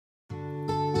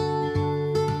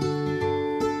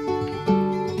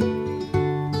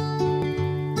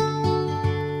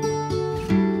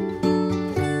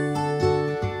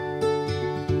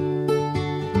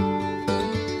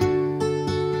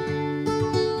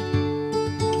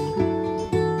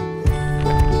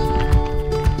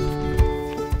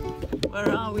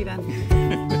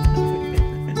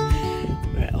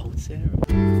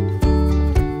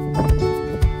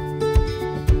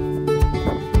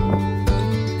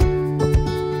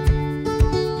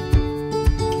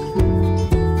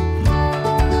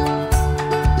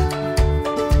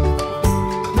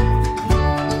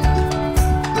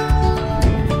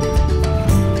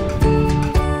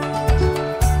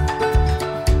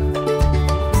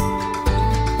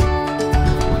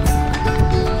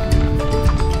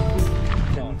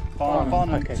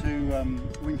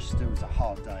Winchester was a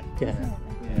hard day. Yeah.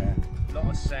 Yeah. A lot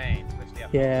of sand, especially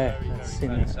up Yeah, very, I've very seen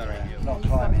close that. Surrey A Hills. lot of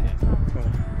climbing.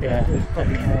 Yeah.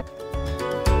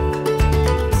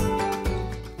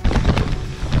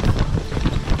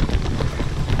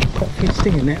 Got a few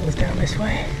stinging nettles down this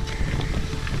way.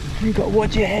 You've got to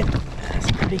watch your head.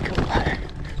 That's pretty cool.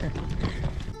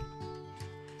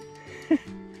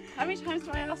 How many times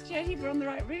do I ask Jody we're on the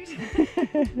right route?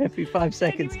 Every 5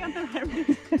 seconds. Jody, we're on the right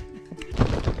route.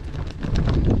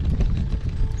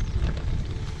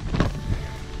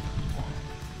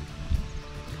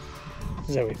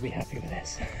 Zoe would be happy with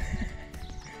this.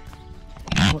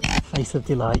 What's the face of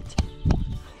delight?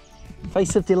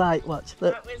 Face of delight, watch,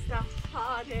 look. That was the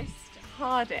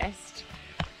hardest.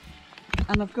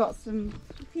 And I've got a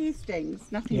few stings,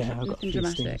 nothing, Yeah, I've got a nothing few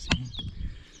dramatic. stings.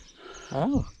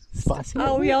 Oh, spicy.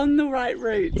 Are we on the right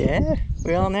route? Yeah,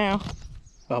 we are now.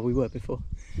 Well, we were before.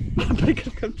 I think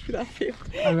I've come through that field.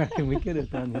 I reckon we could have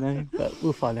done, you know, but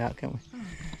we'll find out, can't we?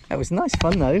 That was nice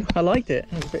fun though. I liked it.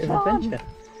 It was a bit of an adventure.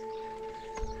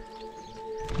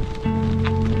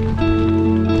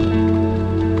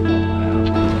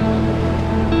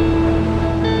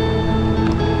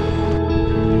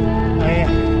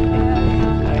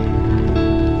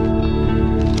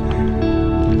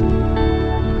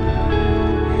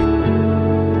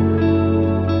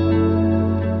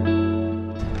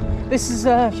 This is,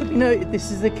 should be noted,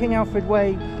 this is the King Alfred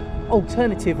Way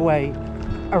alternative way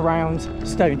around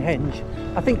Stone Henge.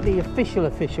 I think the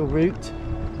official route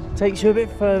takes you a bit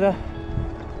further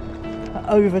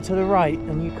over to the right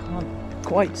and you can't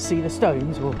quite see the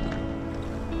stones, or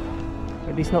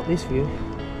at least not this view.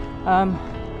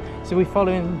 So we're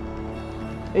following,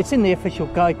 it's in the official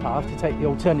guide path to take the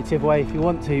alternative way if you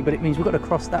want to, but it means we've got to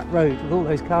cross that road with all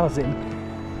those cars in.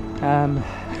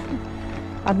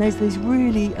 And there's these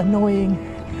really annoying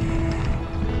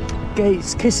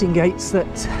gates, kissing gates,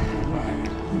 that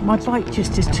my bike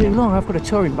just is too long. I've got a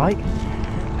touring bike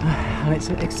and it's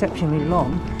exceptionally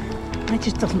long and it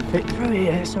just doesn't fit through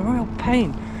here. It's a real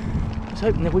pain. I was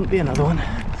hoping there wouldn't be another one.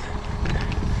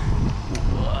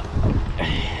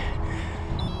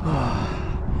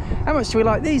 How much do we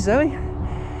like these, Zoe?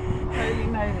 Holy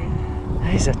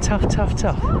moly. These are tough. Like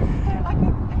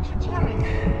an extra challenge.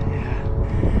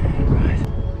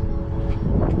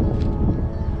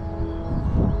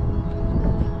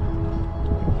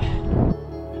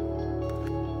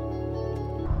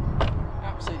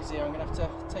 Absolutely zero. I'm going to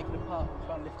have to take it apart and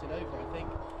try and lift it over, I think.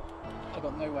 I've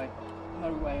got no way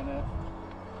on earth.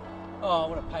 Oh,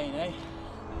 what a pain, eh?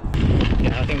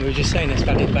 Yeah, I think we were just saying this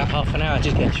about half an hour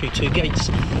just getting through 2 gates.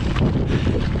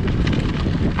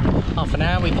 Half an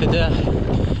hour we could,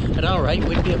 at our rate,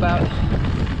 we'd be about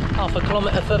half a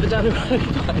kilometre further down the road.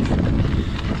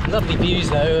 Lovely views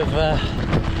though of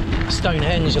Stone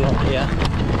Henge along here.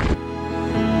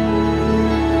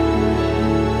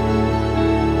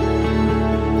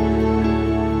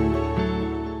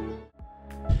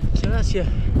 So that's your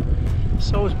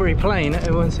Salisbury plain that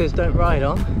everyone says don't ride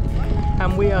on,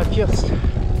 and we're just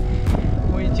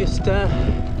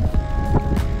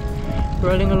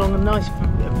rolling along a nice,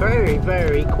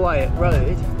 very quiet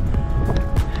road.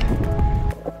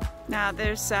 Now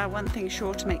there's one thing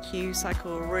sure to make you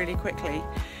cycle really quickly,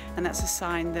 and that's a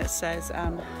sign that says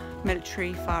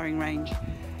military firing range.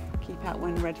 Keep out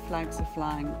when red flags are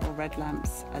flying or red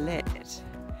lamps are lit.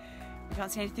 We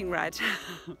can't see anything red.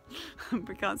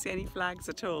 We can't see any flags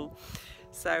at all.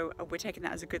 So we're taking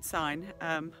that as a good sign. But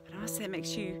I must say it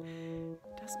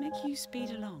does make you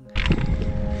speed along.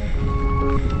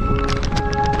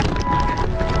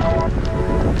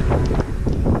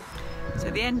 So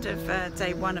the end of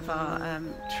day 1 of our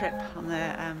trip on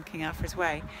the King Alfred's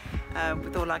Way,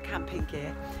 with all our camping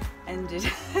gear, ended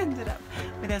up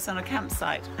with us on a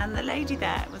campsite, and the lady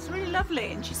there was really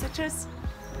lovely, and she said to us,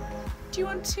 do you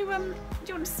want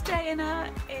to stay in a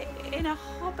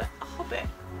hobbit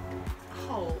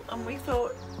hole? And we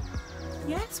thought,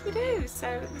 yes we do.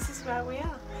 So this is where we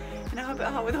are, in a hobbit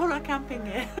hole with all our camping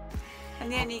gear.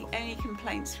 And the only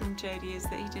complaints from Jody is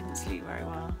that he didn't sleep very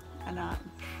well, and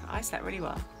I slept really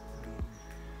well.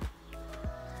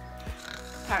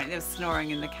 Apparently there was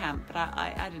snoring in the camp, but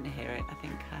I didn't hear it. I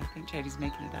think Jody's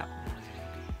making it up.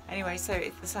 Anyway, so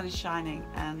the sun is shining,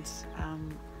 and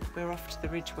we're off to the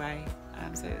Ridgeway.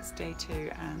 So it's day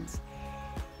 2, and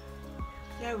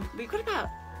yeah, we've got about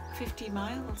 50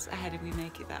 miles ahead if we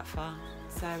make it that far.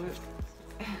 So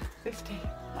we're 50.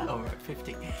 Oh, we're at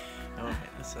 50. Oh,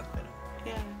 that's not better.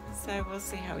 Yeah, so we'll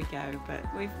see how we go, but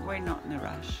we're not in a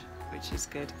rush, which is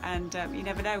good. And you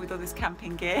never know, with all this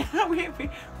camping gear, we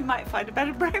might find a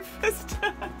better breakfast.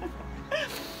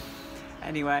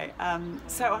 Anyway,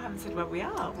 so I haven't said where we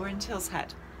are. We're in Tills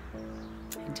Head.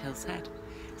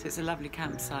 So it's a lovely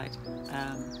campsite,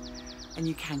 and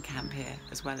you can camp here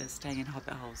as well as staying in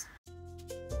hobbit holes.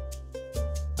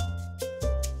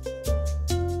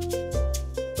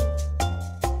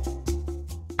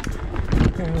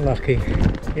 How lucky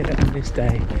to get up on this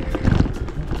day.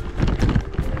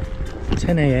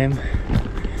 10 AM,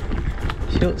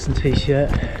 shorts and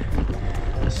t-shirt,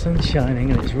 the sun's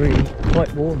shining and it's really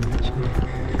quite warm actually.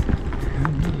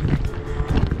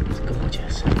 It's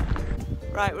gorgeous.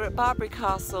 Right, we're at Barbury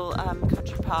Castle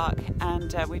Country Park,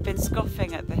 and we've been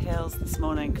scoffing at the hills this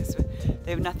morning because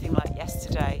they were nothing like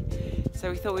yesterday.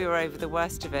 So we thought we were over the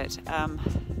worst of it.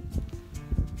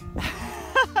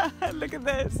 Look at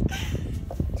this.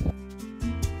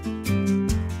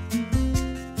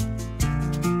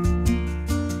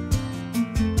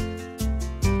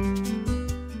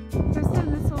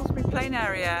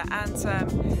 Area, and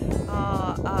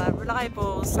our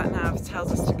reliable sat-nav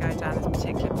tells us to go down this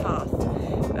particular path.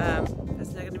 There's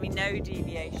going to be no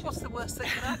deviation. What's the worst that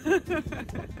can happen?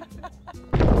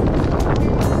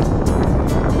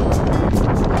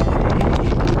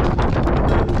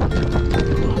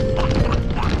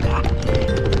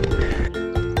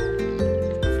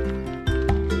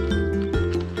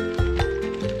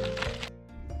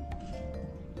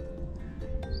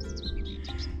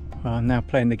 Well, I'm now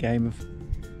playing the game of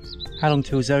how long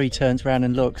till Zoe turns around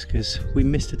and looks, because we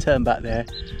missed a turn back there.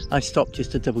 I stopped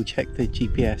just to double check the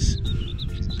GPS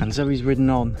and Zoe's ridden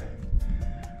on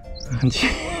and she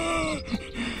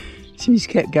just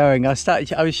kept going. I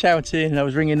was shouting and I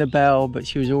was ringing the bell, but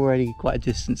she was already quite a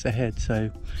distance ahead,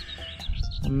 so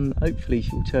hopefully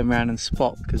she'll turn around and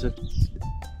spot, because it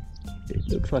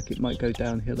looks like it might go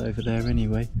downhill over there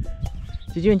anyway.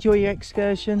 Did you enjoy your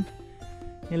excursion?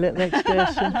 Your little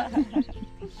excursion?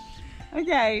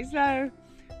 Okay, so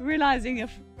realising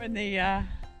in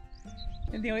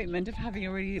the ointment of having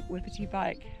a really whippety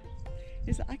bike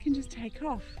is that I can just take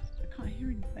off. I can't hear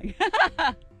anything.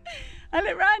 I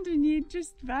looked round and you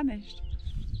just vanished.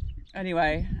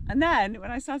 Anyway, and then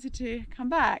when I started to come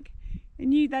back,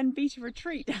 and you then beat a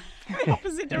retreat in the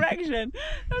opposite direction,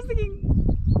 I was thinking,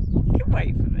 you can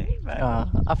wait for me. But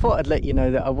I thought I'd let you know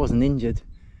that I wasn't injured.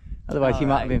 Otherwise you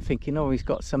might have been thinking, oh, he's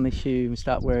got some issue, and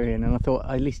start worrying. And I thought,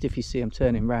 at least if you see him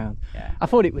turning round. Yeah. I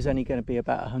thought it was only going to be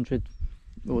about 100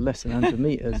 or less than 100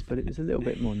 metres, but it was a little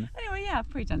bit more than that. Anyway, yeah, I've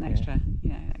probably done an extra,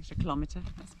 extra kilometre.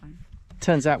 That's fine.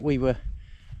 Turns out we were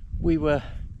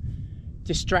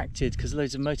distracted because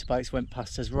loads of motorbikes went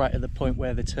past us right at the point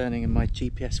where they're turning, and my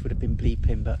GPS would have been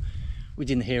bleeping, but we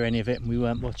didn't hear any of it and we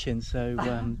weren't watching, so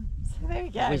so there we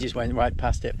go. We just went right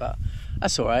past it, but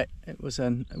that's all right. It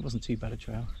wasn't too bad a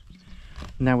trail.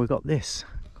 Now we've got this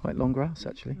quite long grass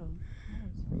actually.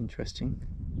 Interesting.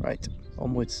 Right,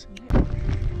 onwards.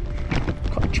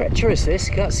 Quite treacherous this.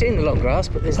 You can't see in the long grass,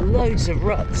 but there's loads of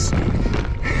ruts.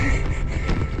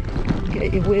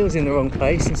 Get your wheels in the wrong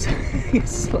place and you're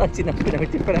sliding up in a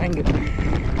different angle.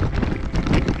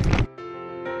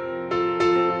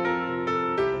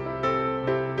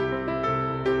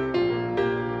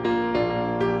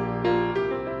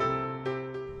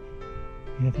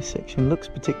 Yeah, this section looks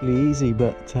particularly easy,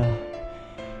 but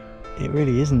it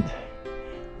really isn't.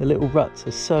 The little ruts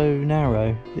are so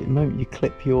narrow that the moment you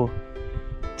clip your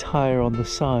tyre on the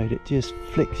side, it just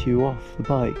flicks you off the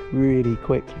bike really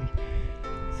quickly.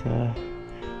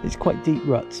 It's quite deep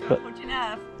ruts, but what do you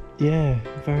have? Yeah,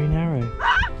 very narrow.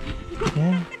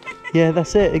 Yeah,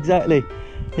 that's it, exactly.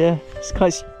 Yeah, it's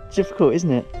quite difficult,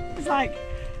 isn't it? It's like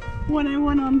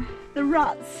 101 on the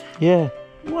ruts. Yeah.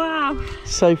 Wow.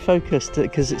 So focused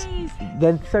because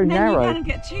they're so narrow. Then you kind of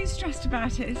get too stressed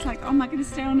about it. It's like, oh, am I going to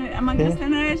stay on it? Am I going to stay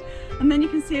on it? And then you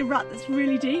can see a rut that's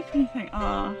really deep, and you think,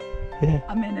 oh,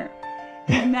 I'm in it.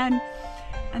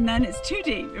 And then it's too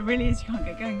deep. It really is. You can't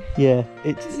get going. Yeah,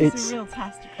 it's a real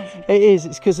test of concentration. It is.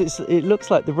 It's because it looks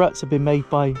like the ruts have been made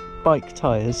by bike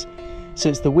tyres, so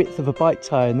it's the width of a bike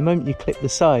tyre. And the moment you clip the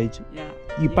side,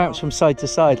 you bounce from side to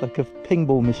side like a ping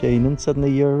ball machine, and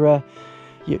suddenly you're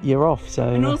off. So.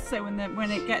 And also when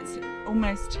it gets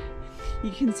almost,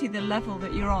 you can see the level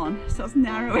that you're on, so it's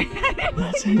narrowing.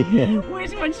 That's it, yeah.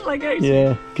 Which one shall I go to?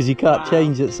 Yeah, because you can't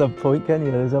change at some point, can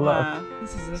you? There's a lot of.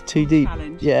 This is it's too deep.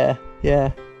 Challenge.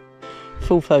 Yeah.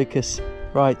 Full focus.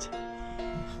 Right.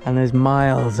 And there's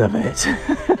miles of it.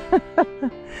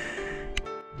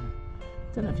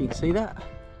 Don't know if you can see that,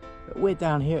 but we're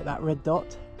down here at that red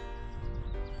dot.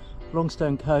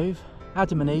 Longstone Cove.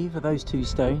 Adam and Eve are those two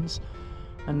stones,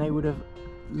 and they would have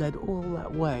led all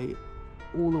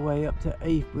the way up to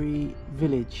Avebury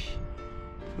village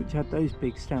which had those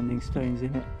big standing stones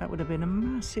in it, that would have been a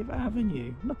massive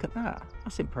avenue. Look at that,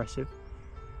 that's impressive.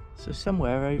 So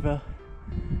somewhere over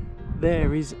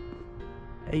there is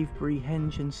Avebury,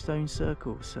 Henge and Stone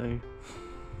Circle. So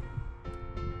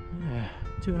yeah,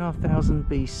 2500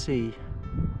 BC.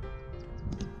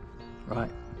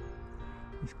 Right,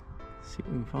 let's see what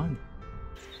we can find.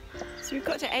 So we've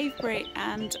got to Avebury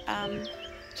and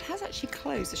it has actually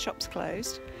closed, the shop's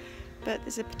closed, but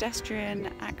there's a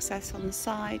pedestrian access on the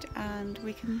side and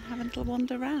we can have a little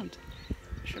wander around,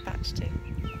 which we're about to do.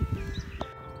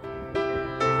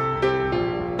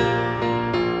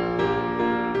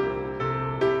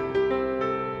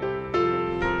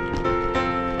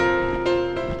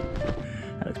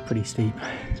 That looks pretty steep.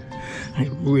 It's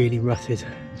really rutted.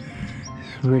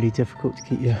 It's really difficult to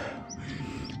keep your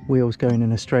wheels going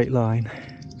in a straight line.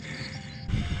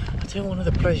 I tell you, one of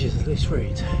the pleasures of this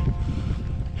route,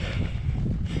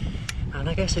 and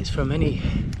I guess it's from any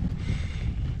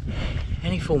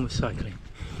form of cycling,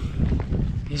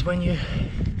 is when you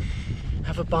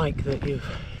have a bike that you've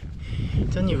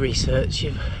done your research,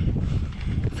 you've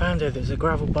found out there's a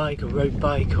gravel bike, a road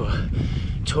bike or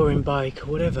touring bike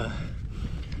or whatever,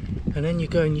 and then you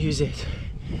go and use it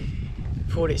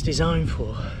for what it's designed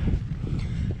for,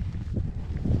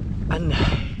 and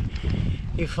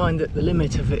you find that the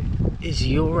limit of it is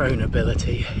your own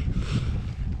ability,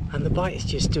 and the bike is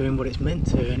just doing what it's meant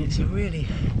to, and it's a really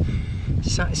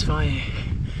satisfying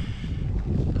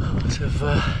part of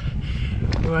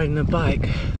riding a bike.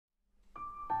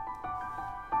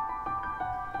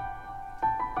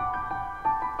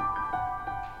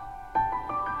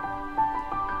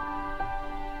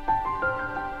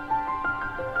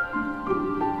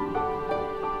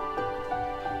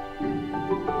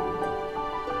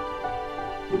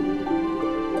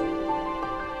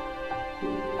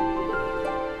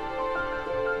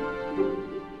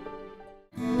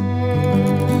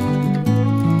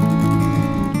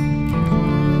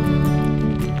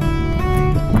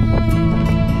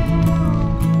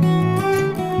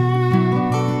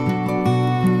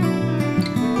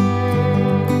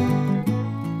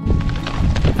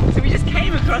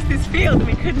 This field and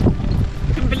we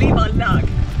couldn't believe our luck.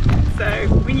 So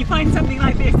when you find something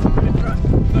like this,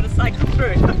 you've got to cycle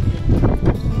through it.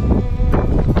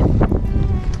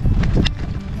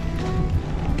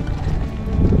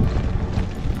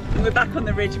 And we're back on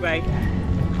the Ridgeway.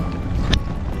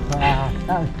 Wow,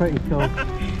 that was pretty cool.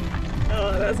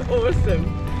 Oh, that's awesome.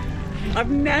 I've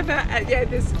never, you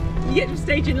get to a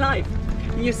stage in life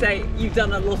and you say, you've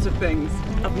done a lot of things.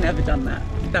 I've never done that.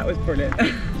 That was brilliant.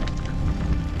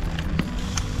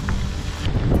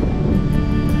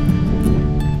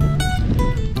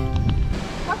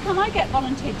 I get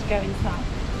volunteered to go inside.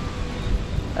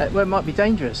 Well, it might be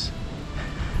dangerous.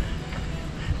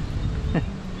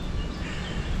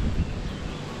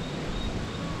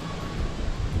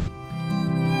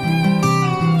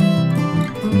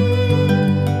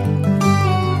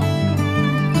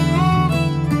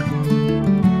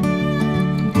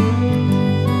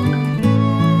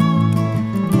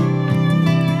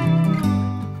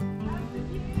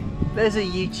 There's a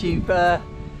YouTube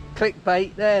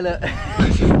clickbait there, look.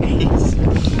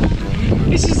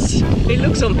 It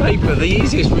looks on paper the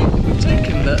easiest route we've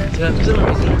taken, but for some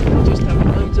reason we just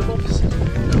have loads of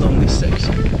obstacles along this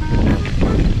section.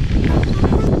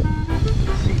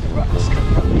 See the ruts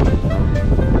coming up.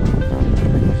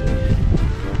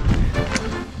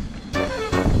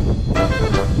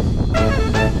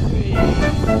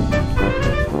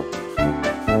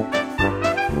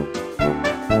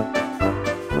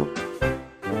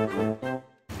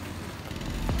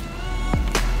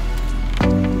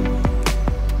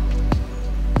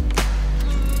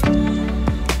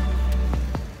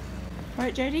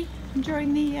 Right, Jody,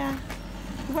 enjoying the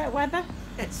wet weather?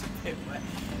 It's a bit wet.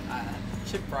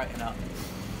 Should brighten up,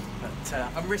 but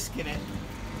I'm risking it.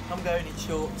 I'm going in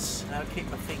shorts and I'll keep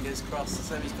my fingers crossed.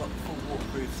 So he's got the full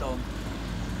waterproofs on.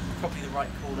 Probably the right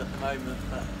call at the moment,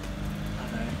 but I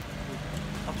don't know.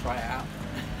 I'll try it out.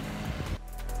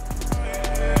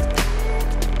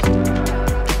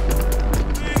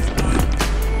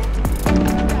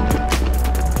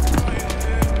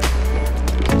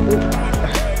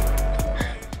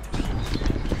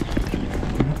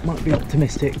 Might be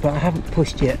optimistic, but I haven't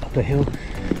pushed yet up a hill.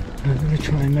 I'm going to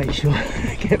try and make sure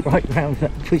I get right round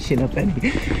that pushing up any.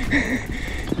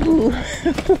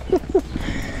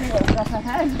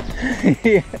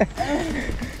 Yeah.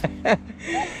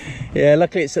 Yeah,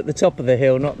 luckily it's at the top of the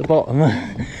hill, not the bottom.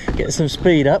 Get some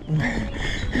speed up.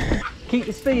 Keep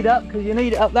the speed up because you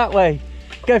need it up that way.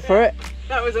 Go for it.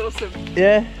 That was awesome.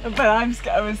 Yeah. But I was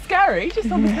scary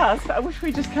just on the cusp. I wish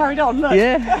we just carried on. Look.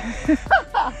 Yeah.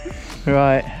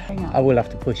 Right, I will have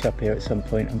to push up here at some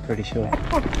point, I'm pretty sure.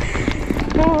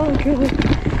 Oh god,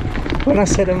 when I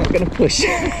said I'm not going to push.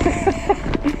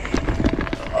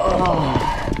 Oh,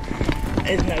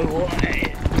 there's no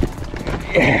way.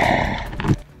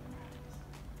 Yeah.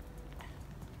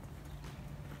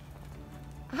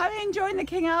 How are you enjoying the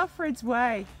King Alfred's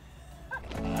Way?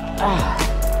 I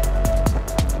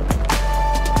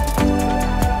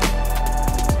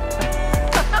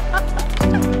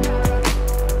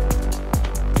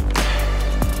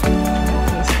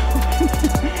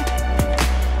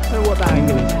don't know what that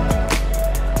angle is.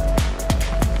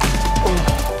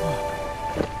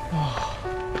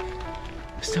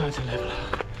 It's starting to level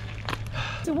up.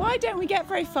 So why don't we get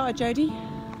very far, Jody?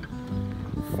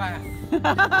 Fast.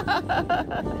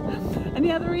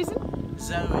 Any other reason?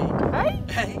 Zoe. Hey?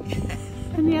 Hey.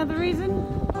 Any other reason?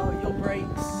 Oh, your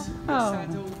brakes. Oh.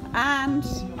 Saddle. And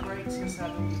Your brakes, your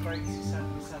saddle, your brakes, your saddle,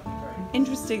 your saddle, your brakes.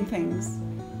 interesting things.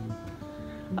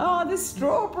 Oh, there's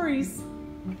strawberries.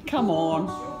 Come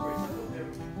on.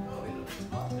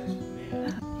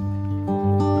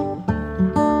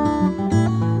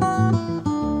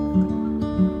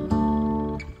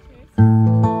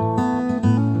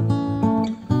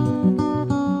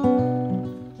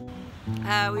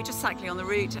 We're just cycling on the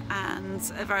route, and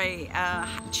a very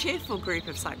cheerful group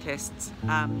of cyclists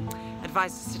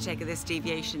advised us to take this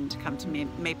deviation to come to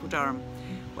Maple Durham,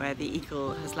 where the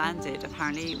eagle has landed.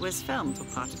 Apparently was filmed, or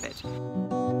part of it.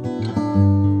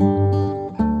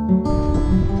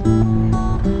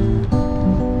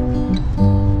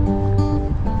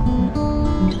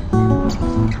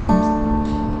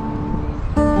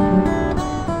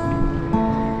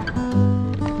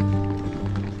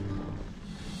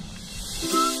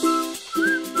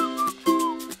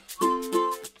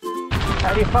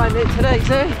 How do you find it today,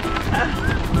 Zoe?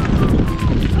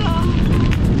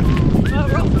 Well,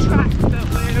 we're off track, but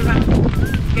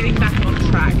we're getting back on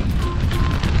track.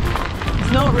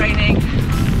 It's not raining,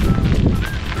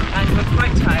 and we're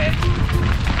quite tired.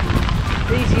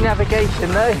 Easy navigation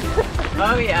though.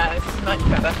 Oh yeah, this is much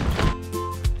better.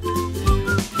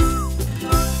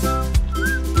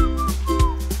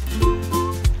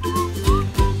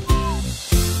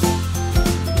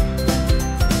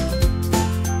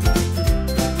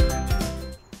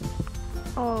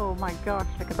 Oh my gosh,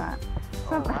 look at that.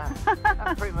 Oh, wow.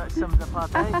 That pretty much sums up our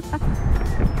day.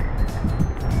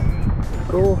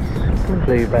 Gorse and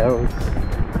bluebells.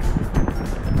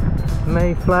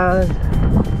 Mayflowers.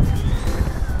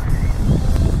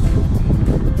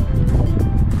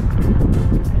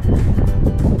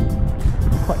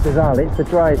 Quite bizarrely, it's the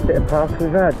driest bit of path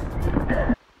we've had.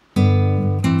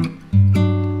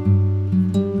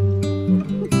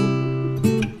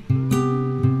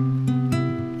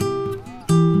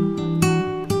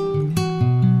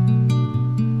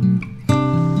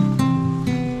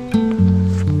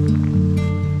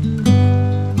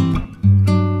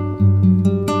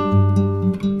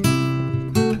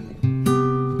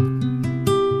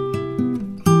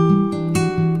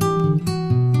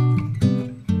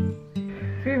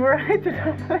 We've arrived at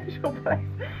our pleasure place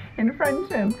in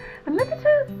Frensham, and look at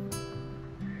us!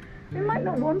 They might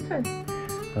not want us.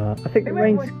 I think the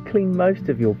rain's cleaned most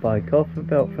of your bike off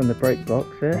about from the brake box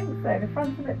I there. think so, the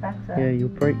front's a bit better. Yeah, your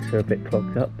brakes are a bit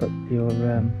clogged up, but your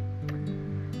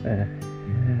yeah.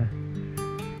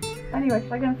 Anyway,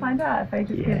 shall I go and find out if they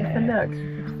just give us a look?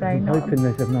 Say, I'm not hoping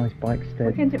there's a nice bike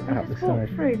stead we out the just walk side.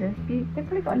 through this. They've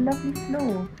probably got a lovely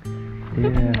floor.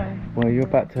 Yeah, well, you're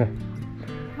about to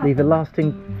leave a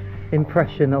lasting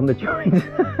impression on the joints.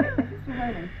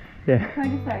 Yeah. Can I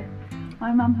just say,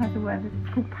 my mum has a word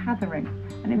that's called pathering,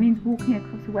 and it means walking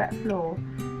across a wet floor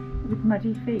with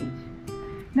muddy feet.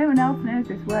 No one else knows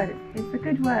this word. It's a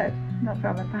good word, not to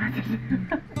have a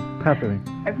pattern. Pathering.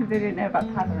 Hopefully they didn't know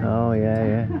about pathering. Oh, yeah,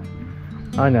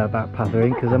 yeah. I know about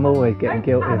pathering because I'm always getting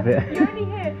guilty of it. You only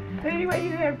hear, the only way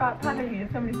you hear about pathering is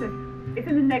somebody says, it's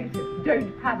in the negative,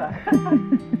 don't pather.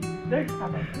 Don't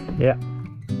pather. Yeah.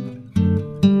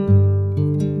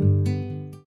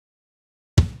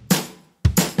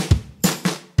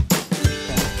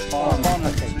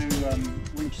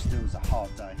 Winchester was a hard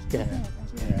day. Yeah.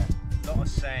 Yeah. Not the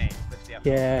same. Especially after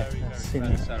Yeah, very, that's very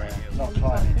in close it. hills. Not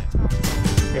climbing.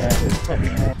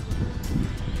 Yeah.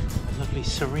 A lovely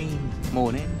serene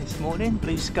morning this morning,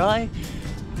 blue sky.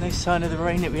 No sign of the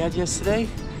rain that we had yesterday.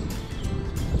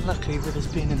 And luckily with us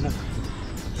being in the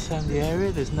sandy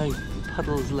area, there's no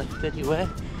puddles left anywhere.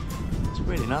 It's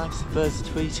really nice, the birds are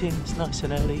tweeting, it's nice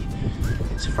and early.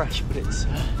 It's fresh, but it's,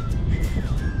 you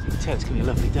can tell it's going to be a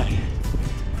lovely day.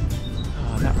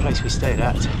 Oh, and that place we stayed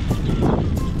at was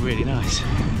really nice. So,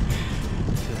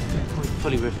 we're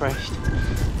fully refreshed.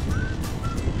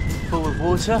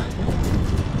 water.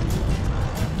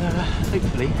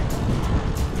 Hopefully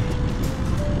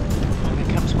find a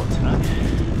camp spot tonight.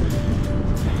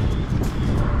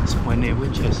 Somewhere near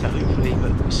Winchester, hopefully,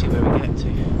 but we'll see where we get to.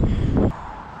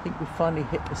 I think we finally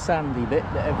hit the sandy bit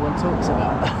that everyone talks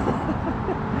about.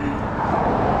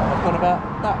 I've gone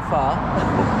about that far.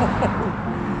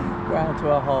 Ground to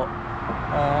a halt.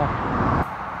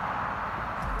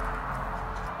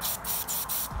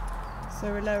 So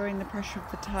we're lowering the pressure of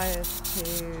the tyres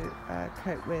to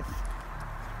cope with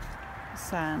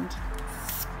sand.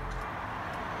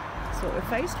 That's what we're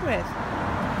faced with.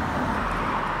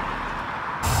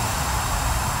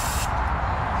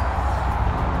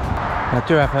 I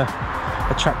do have a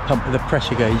track pump with a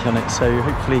pressure gauge on it, so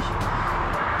hopefully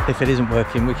if it isn't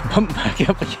working we can pump back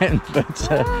up again. But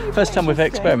first time we've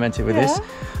experimented with this,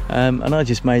 and I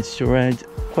just made sure I had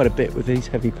quite a bit with these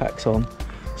heavy packs on,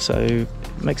 so it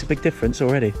makes a big difference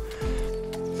already.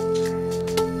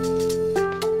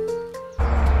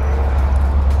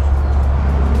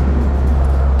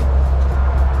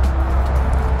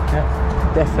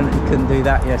 Yeah, definitely couldn't do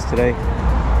that yesterday.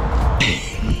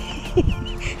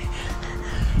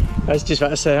 I was just about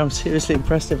to say I'm seriously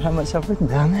impressed with how much I've ridden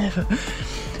down there, but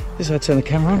as I turn the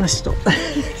camera on I stopped.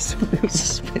 Something was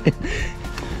spinning.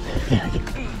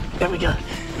 There we go.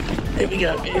 Here we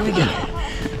go. Here we go.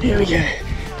 Here we go.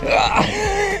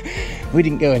 We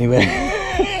didn't go anywhere.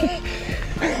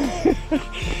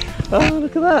 Oh,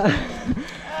 look at that.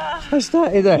 I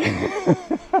started there.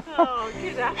 Oh,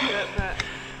 good effort, but...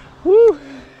 Woo.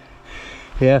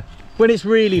 Yeah, when it's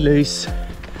really loose,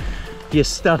 you're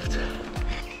stuffed.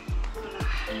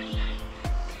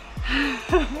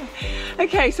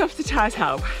 Okay, softer tyres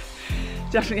help.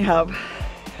 Definitely help.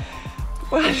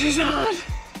 Well, this is hard.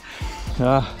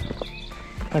 Ah,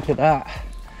 look at that.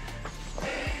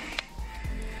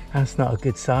 That's not a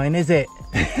good sign, is it?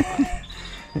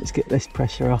 Let's get this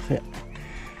pressure off it.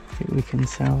 See what we can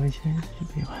salvage it.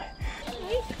 Should be alright.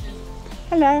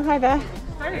 Hello, hi there.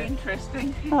 Very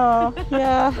interesting. Oh,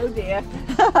 yeah. Oh dear.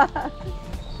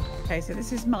 Okay, so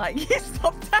this is Mike. He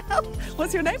stopped out.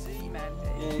 What's your name?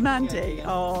 Mandy. Mandy.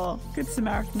 Oh, good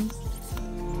Samaritans.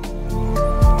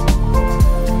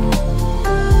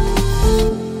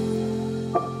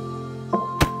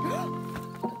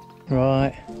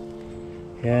 Right.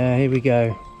 Yeah, here we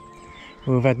go.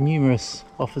 We've had numerous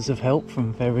offers of help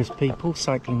from various people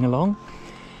cycling along,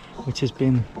 which has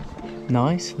been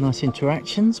nice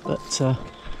interactions, but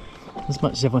as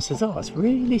much as everyone says, oh, it's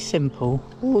really simple,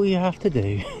 all you have to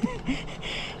do,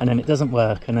 and then it doesn't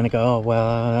work, and then I go, oh,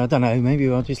 well, I don't know, maybe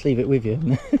I'll just leave it with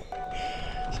you.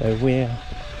 So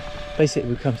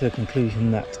we've come to the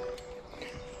conclusion that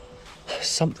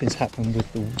something's happened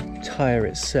with the tyre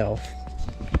itself,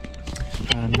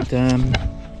 and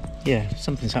yeah,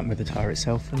 something's happened with the tyre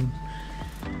itself, and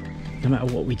no matter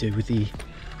what we do with the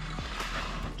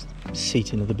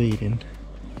seating of the beading,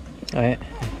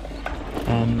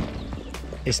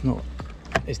 it's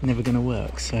never going to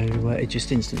work. So it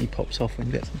just instantly pops off when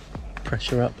you get some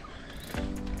pressure up.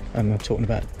 I'm talking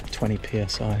about 20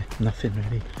 psi, nothing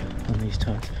really on these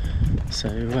tyres. So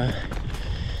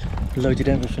loaded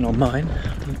everything on mine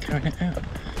and carrying it out.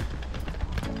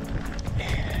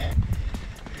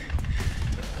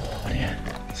 Oh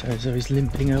yeah. So Zoe's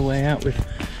limping her way out with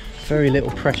very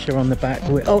little pressure on the back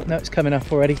wheel. Oh no, it's coming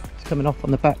off already. It's coming off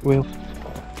on the back wheel.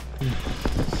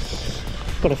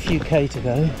 Got a few K to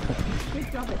go.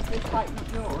 Good job it's this height,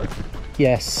 not yours.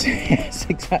 Yes, yes,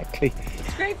 exactly.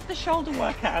 It's great for the shoulder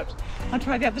workout. I'll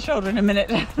try the other shoulder in a minute.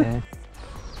 Yeah.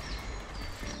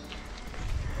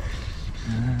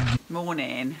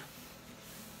 Morning.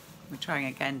 We're trying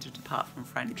again to depart from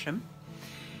Frensham.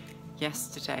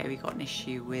 Yesterday we got an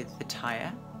issue with the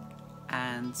tyre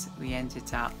and we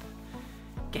ended up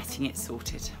getting it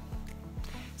sorted.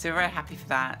 So we're very happy for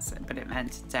that, but it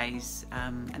meant today's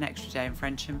an extra day in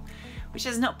Frensham, which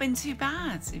has not been too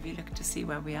bad. If you look to see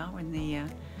where we are in the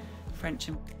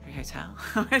Frensham Hotel,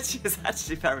 which is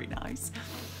actually very nice.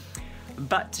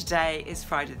 But today is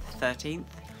Friday the 13th.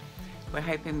 We're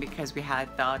hoping, because we had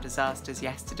our disasters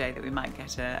yesterday, that we might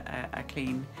get a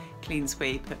clean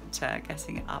sweep at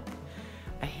getting it up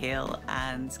a hill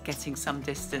and getting some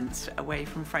distance away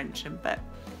from Frensham. But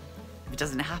if it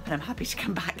doesn't happen, I'm happy to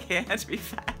come back here, to be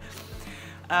fair.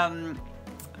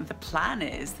 The plan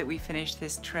is that we finish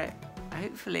this trip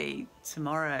hopefully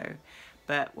tomorrow,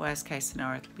 but worst case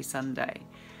scenario it'll be Sunday.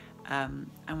 And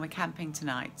we're camping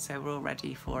tonight, so we're all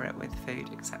ready for it with food,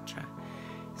 etc.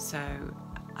 So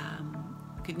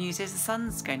good news is the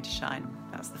sun's going to shine.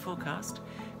 That's the forecast,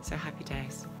 so happy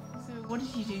days. So what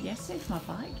did you do yesterday for my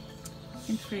bike?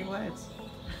 In 3 words.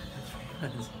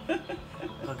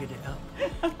 Buggered it up.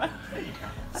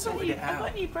 I've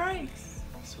got new brakes.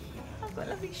 I've got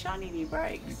lovely shiny new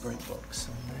brakes. New brake box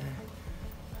on there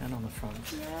and on the front.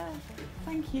 Yeah,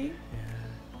 thank you. Yeah,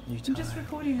 new tyre. I'm just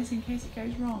recording this in case it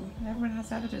goes wrong and everyone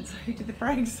has evidence who did the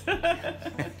brakes. Yeah,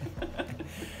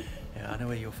 I know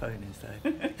where your phone is though.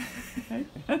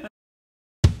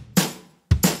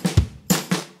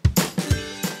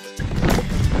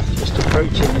 Just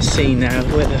approaching the scene now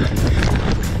where the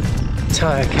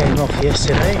tyre came off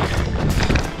yesterday.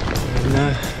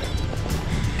 And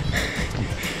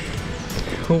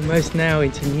almost now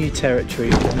into new territory.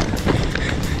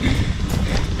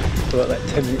 About like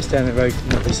 10 minutes down the road from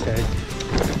Ridgeway.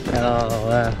 Oh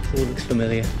wow, all looks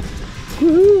familiar.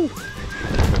 Woo!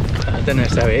 I don't know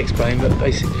if Zoe explained, but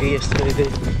basically yesterday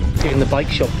even the bike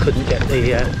shop couldn't get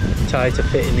the tyre to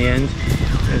fit in the end.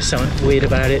 There was something weird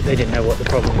about it. They didn't know what the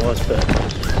problem was, but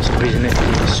for some reason it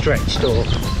either stretched or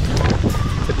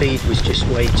the bead was just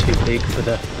way too big for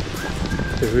the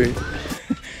route.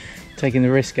 Taking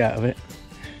the risk out of it.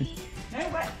 No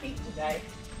wet feet today.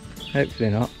 Hopefully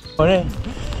not. Morning.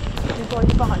 You're going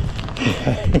fine.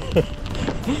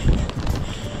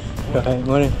 Right,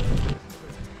 morning.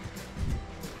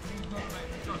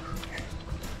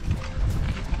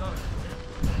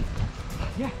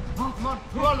 Yeah, come on,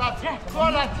 go on lad, yeah, go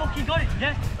on lad, fucking got it,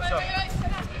 yeah?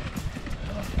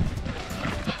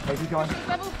 Where have you gone?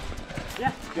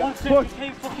 Yeah, one second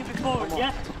came fucking before it,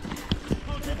 yeah?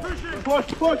 Push,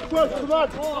 come on!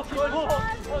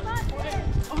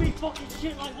 Are we fucking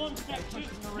shit like one section?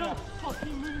 No,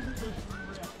 fucking move.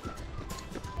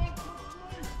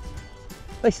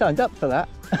 They signed up for that.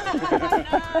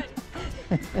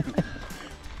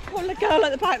 Well, the girl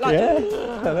at the back like, yeah,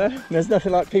 I know. There's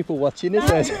nothing like people watching, is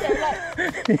there?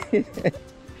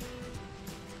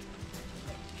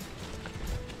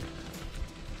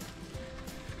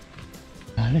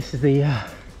 This is the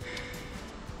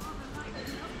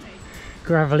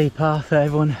gravelly path that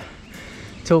everyone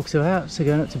talks about, so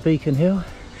going up to Beacon Hill.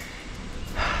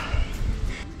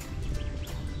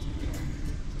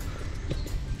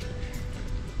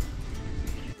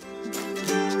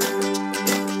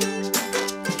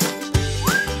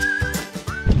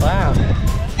 Wow,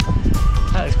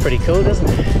 that looks pretty cool, doesn't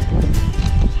it?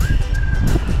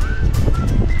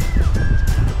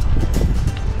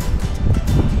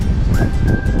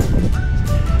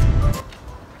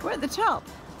 we're at the top.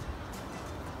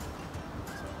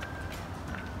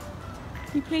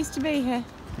 You pleased to be here?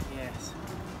 Yes.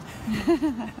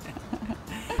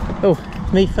 Oh,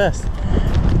 me first.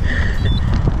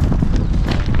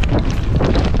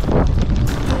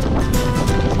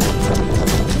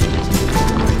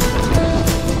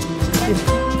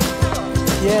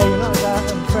 Yeah, you're not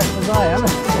that impressed as I am.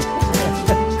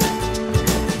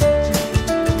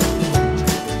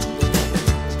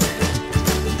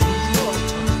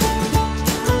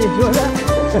 Enjoy that?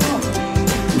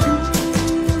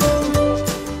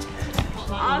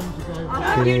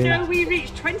 You know, we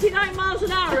reached 29 miles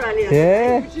an hour earlier.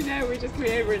 Yeah. But you know, we just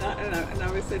came over and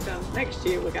I was said, next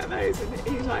year we'll get those. And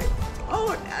he's like,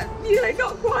 oh, you know,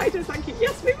 not quite. I was thinking,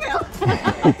 yes, we will.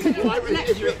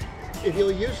 If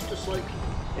you're used to cycling,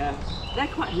 yeah. They're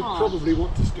quite you hard. probably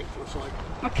want to stick to a cycle.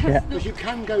 Because you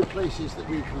can go places that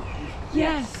we can't.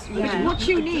 yes. Yeah. What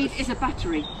you need is a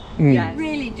battery. Yes. You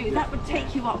really do. That would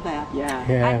take you up there. Yeah.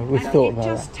 Yeah, we've thought about it.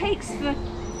 It just that. takes the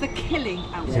killing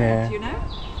out of Yeah. it, you know?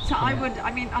 So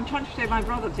I mean, I'm trying to persuade my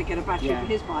brother to get a battery for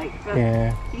his bike, but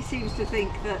he seems to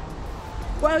think that...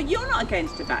 Well, you're not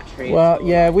against a battery. Well,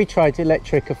 yeah, we tried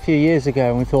electric a few years ago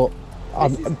and we thought,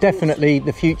 definitely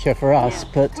the future for us,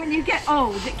 but... When you get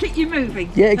old, it keeps you moving.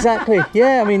 Yeah, exactly.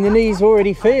 Yeah, I mean, the knees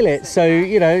already feel it, so,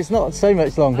 you know, it's not so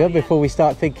much longer before we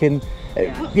start thinking,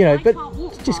 you know, but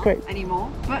it's just great. Anymore.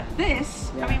 But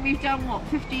this, I mean, we've done, what,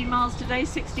 15 miles today,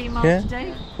 16 miles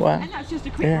today? Wow. And that's just a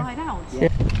quick ride out. Yeah.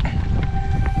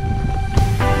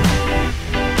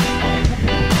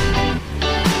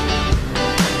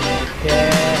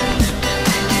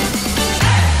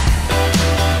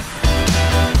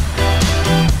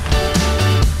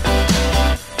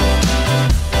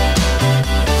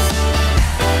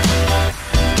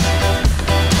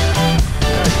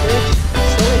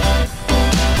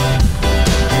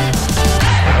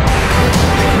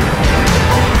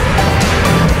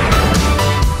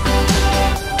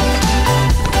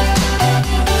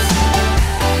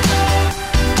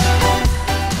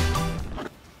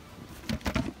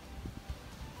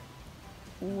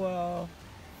 Whoa.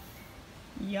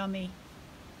 Yummy.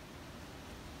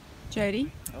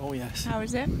 Jody, Oh yes, how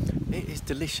is it? it is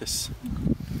delicious.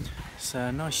 It's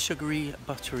a nice sugary,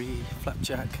 buttery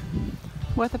flapjack.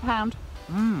 Worth £1.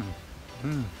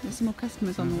 There's some more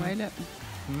customers on the way, look.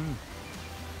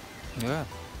 Yeah.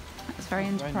 That's very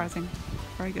enterprising.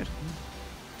 Very good.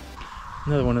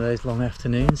 Another one of those long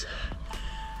afternoons.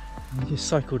 I just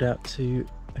cycled out to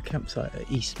a campsite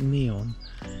at East Meon.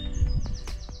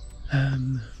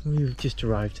 We've just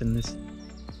arrived and there's,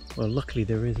 well, luckily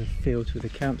there is a field with a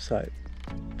campsite,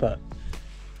 but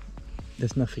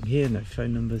there's nothing here, no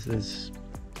phone numbers, there's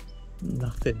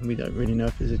nothing. We don't really know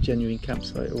if there's a genuine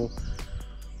campsite or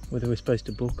whether we're supposed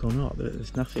to book or not.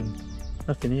 There's nothing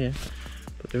here,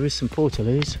 but there is some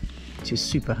portaloos, which is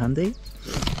super handy,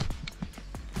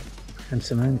 and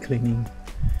some hand cleaning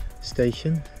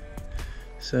station.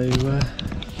 So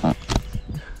I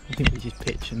think we just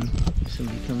pitch, and if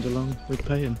somebody comes along, we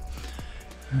pay them.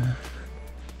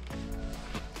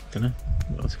 Don't know,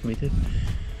 what else can we do?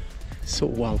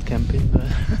 Sort of wild camping, but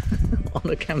on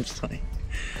a campsite.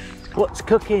 What's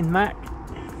cooking, Mac?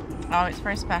 Oh, it's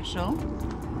very special.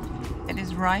 It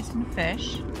is rice and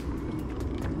fish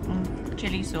and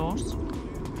chilli sauce,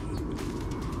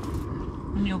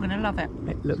 and you're gonna love it.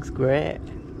 It looks great.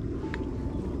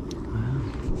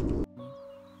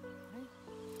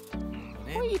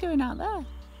 What are you doing out there?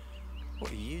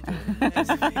 What are you doing? That's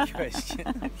a big question.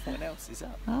 Everyone else is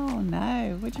up. Oh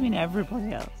no, what do you mean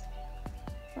everybody else?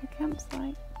 It's a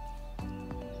campsite.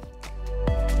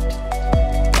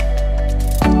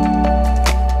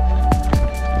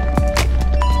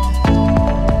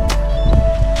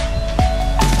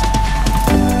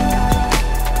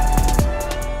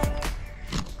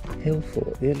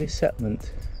 Hillfort, the earliest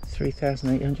settlement,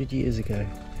 3,800 years ago.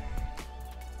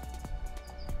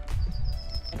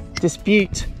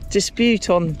 Dispute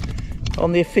on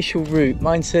the official route.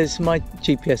 Mine says, my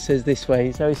GPS says this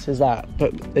way, Zoe says that,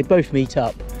 but they both meet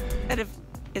up.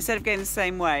 Instead of going the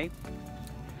same way,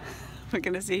 we're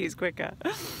going to see who's quicker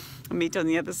and meet on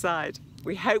the other side.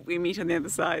 We hope we meet on the other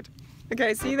side.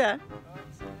 Okay, see you there.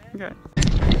 Okay.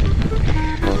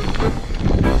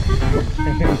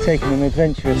 They're going to be taking an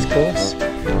adventurous course.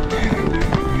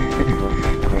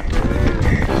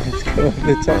 Let's go over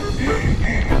the top.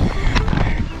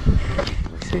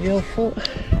 See the old fort?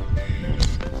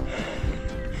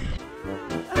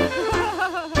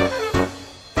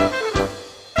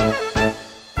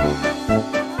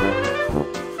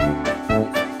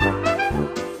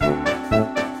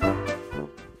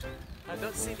 I've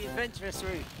got to see the adventurous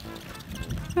route.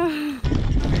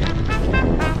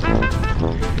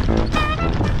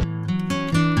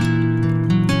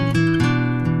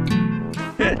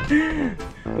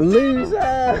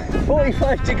 Loser!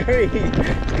 45 degrees!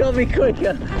 It's got to be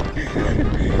quicker!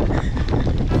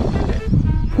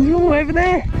 There's one over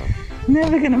there!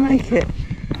 Never gonna make it!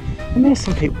 And there's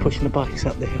some people pushing the bikes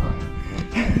up the hill.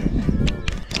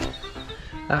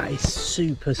 That is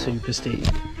super steep.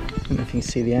 I don't know if you can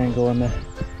see the angle on there.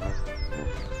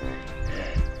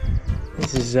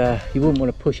 This is, you wouldn't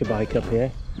want to push a bike up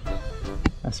here.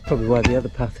 That's probably why the other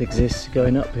path exists,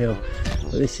 going uphill.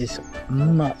 But this is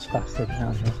much faster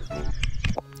downhill.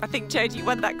 I think Jody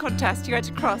won that contest. You had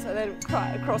to cross and then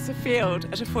across a field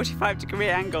at a 45-degree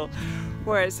angle.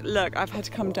 Whereas, look, I've had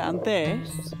to come down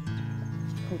this.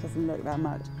 It doesn't look that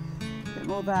much. A bit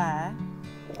more there.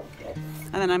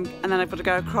 And then I've got to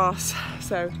go across.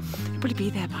 So you'll probably be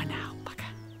there by now.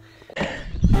 Bugger.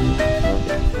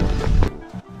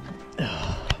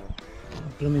 Oh,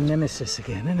 blooming nemesis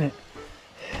again, isn't it?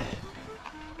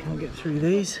 Can't get through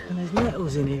these, and there's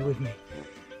nettles in here with me.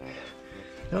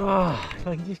 Oh, if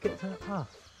I can just get to that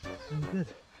path, I'm good.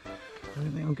 I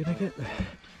don't think I'm gonna get there.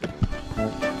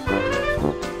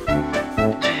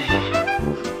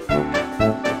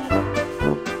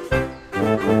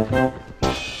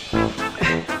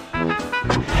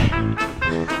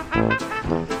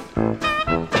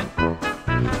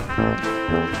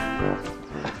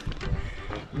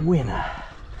 Winner.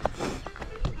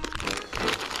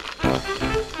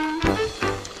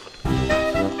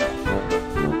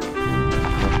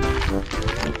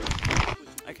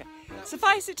 Okay,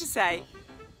 suffice it to say,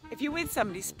 if you're with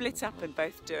somebody, split up and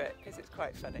both do it, because it's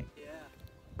quite funny.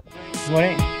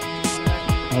 Morning.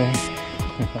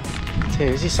 So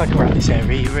as you cycle around this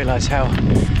area, you realise how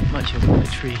much of a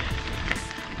military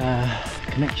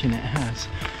connection it has,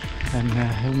 and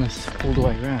almost all the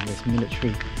way around there's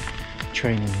military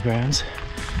training grounds.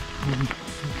 And you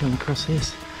come across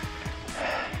this.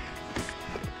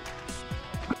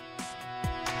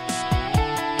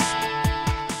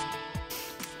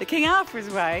 The King Alfred's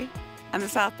Way and the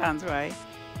Southbound's Way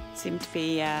seem to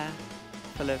be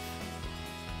full of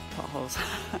potholes.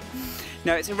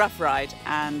 No, it's a rough ride,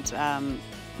 and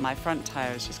my front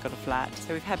tyre has just got a flat,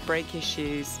 so we've had brake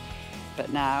issues,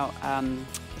 but now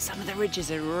some of the ridges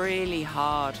are really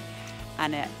hard,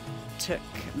 and it took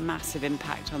massive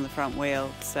impact on the front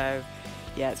wheel. So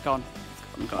yeah, it's gone.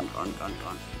 It's gone.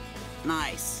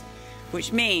 Nice.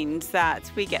 Which means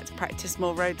that we get to practice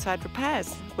more roadside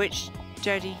repairs, which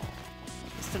Jody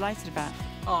is delighted about.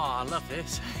 Oh, I love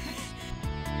this.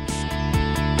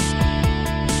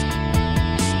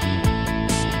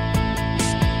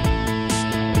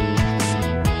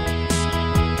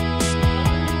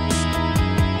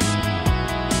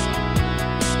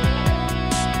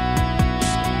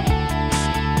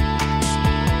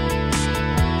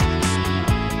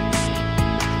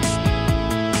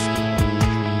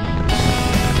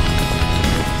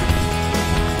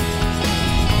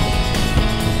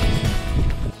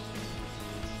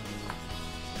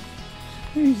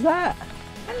 Who's that?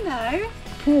 Hello.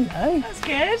 Hello. That's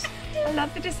good. I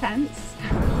love the descents.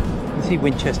 You see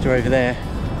Winchester over there.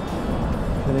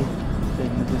 Really,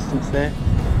 in the distance there.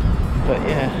 But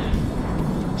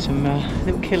yeah, some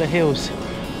little killer hills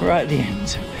right at the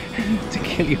end to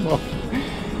kill you off.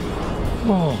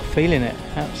 Oh, feeling it.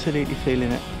 Absolutely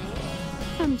feeling it.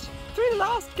 And through the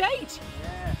last gate.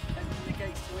 Yeah, the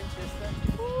gates to Winchester.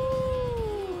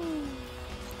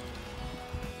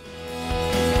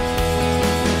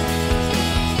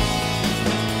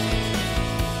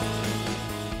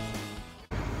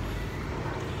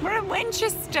 We're in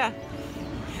Winchester.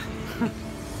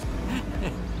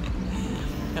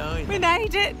 Oh, yeah. We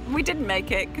made it. We didn't make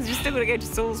it because we're still going to go to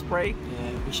Salisbury.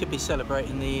 Yeah, we should be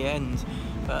celebrating the end,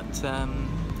 but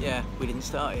yeah, we didn't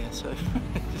start here, so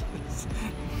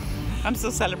I'm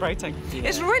still celebrating. Yeah.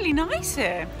 It's really nice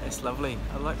here. It's lovely.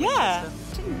 I like Yeah,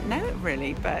 Winchester. didn't know it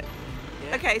really, but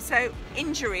Yeah. okay. So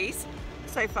injuries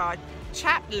so far: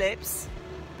 chapped lips.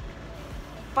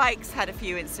 Bikes had a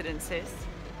few incidences.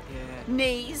 Yeah,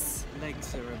 Knees.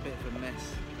 legs are a bit of a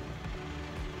mess.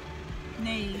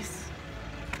 Knees.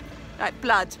 Like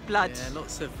blood. Yeah,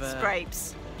 lots of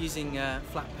Scrapes. using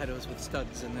flat pedals with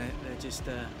studs, and they're just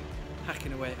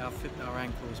hacking away at our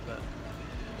ankles, but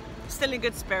Still in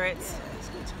good spirits. yeah, it's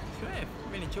good. It's great.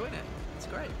 I'm really enjoying it. It's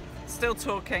great. Still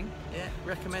talking. Yeah,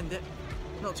 recommend it.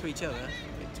 Not to each other,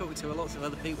 talking to lots of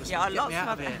other people. So Yeah, get lots me out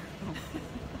of of here.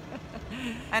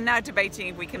 And now debating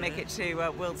if we can make it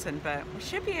to Wilton, but we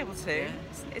should be able to. Yeah.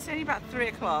 It's only about 3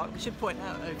 o'clock. I should point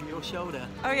out over your shoulder.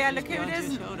 Oh yeah, Who's look who it behind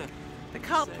is. your shoulder. The So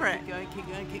culprit. keep going, keep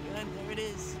going, keep going. There it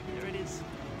is. There it is.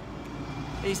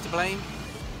 He's to blame.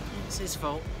 It's his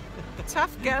fault.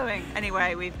 Tough going.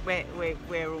 Anyway,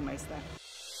 we're almost there.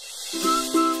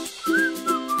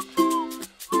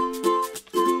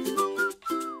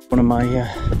 One of my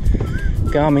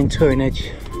Garmin Touring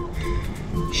Edge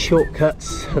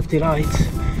shortcuts of delight.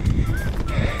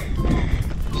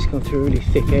 Just gone through a really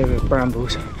thick area of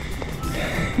brambles.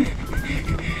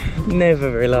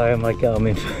 Never rely on my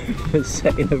Garmin for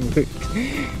setting a route.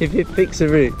 If it picks a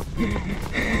route,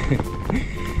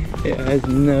 it has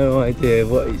no idea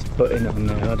what it's putting on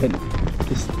there.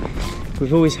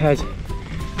 We've always had,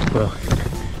 well,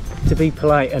 to be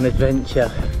polite, an adventure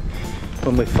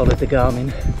when we followed the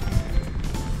Garmin.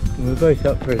 And we're both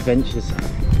up for adventures.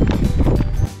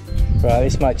 Right,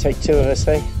 this might take 2 of us,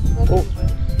 eh? Oh,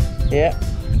 yeah.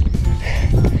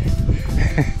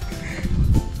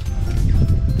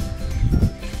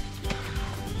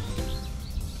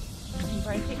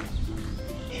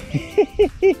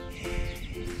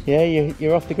 Yeah,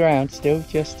 you're off the ground still,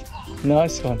 just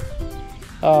nice one.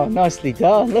 Oh, nicely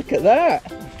done, look at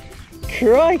that.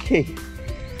 Crikey.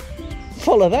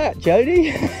 Follow that,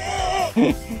 Jody. I'll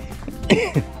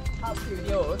do with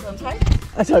yours, aren't I?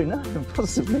 I don't know,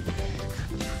 possibly.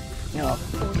 Oh.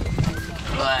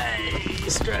 Way,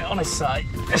 straight on his side.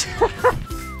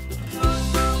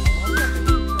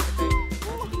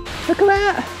 Look at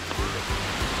that.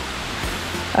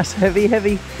 That's heavy,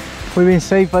 heavy. We've been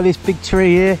saved by this big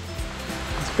tree here.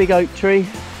 This big oak tree.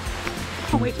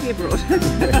 Can't wait to be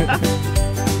abroad.